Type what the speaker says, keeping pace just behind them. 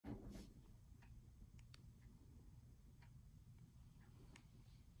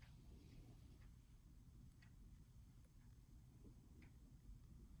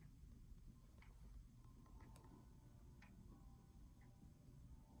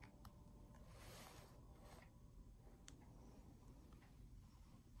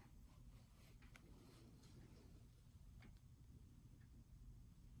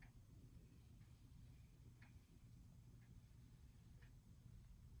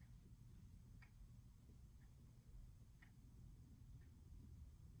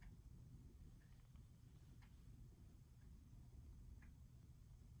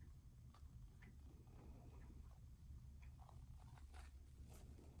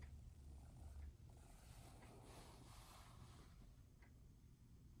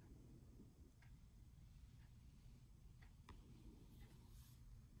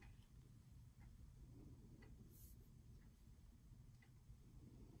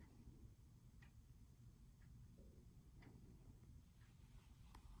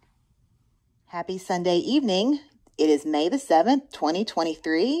Happy Sunday evening. It is May the 7th,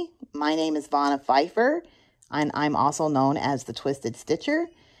 2023. My name is Vonna Pfeiffer, and I'm also known as the Twisted Stitcher.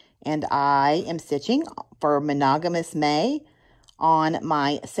 And I am stitching for Monogamous May on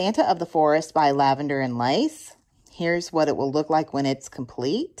my Santa of the Forest by Lavender and Lace. Here's what it will look like when it's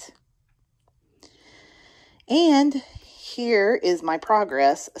complete. And here is my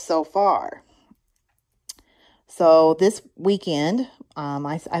progress so far. So this weekend,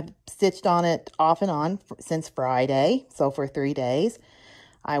 I've stitched on it off and on since Friday. So for 3 days,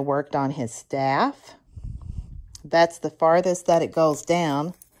 I worked on his staff. That's the farthest that it goes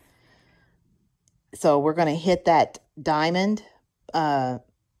down. So we're going to hit that diamond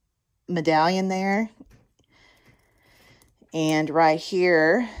medallion there. And right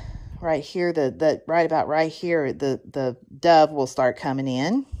here, right about right here, the dove will start coming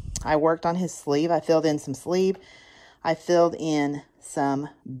in. I worked on his sleeve. I filled in some sleeve. I filled in some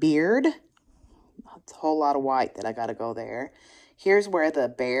beard. It's a whole lot of white that I got to go there. Here's where the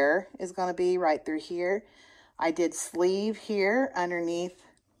bear is going to be, right through here. I did sleeve here underneath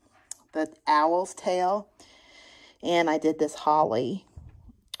the owl's tail. And I did this holly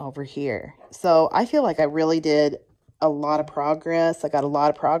over here. So I feel like I really did a lot of progress. I got a lot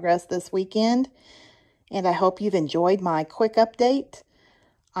of progress this weekend. And I hope you've enjoyed my quick update.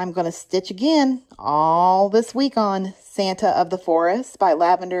 I'm going to stitch again all this week on Santa of the Forest by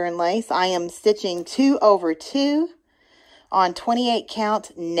Lavender and Lace. I am stitching 2/2 on 28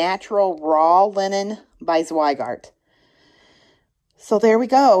 count natural raw linen by Zweigart. So there we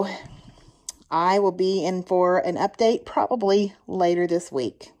go. I will be in for an update probably later this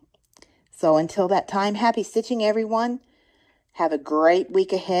week. So until that time, happy stitching, everyone. Have a great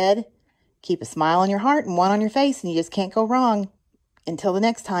week ahead. Keep a smile on your heart and one on your face, and you just can't go wrong. Until the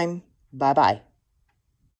next time, bye-bye.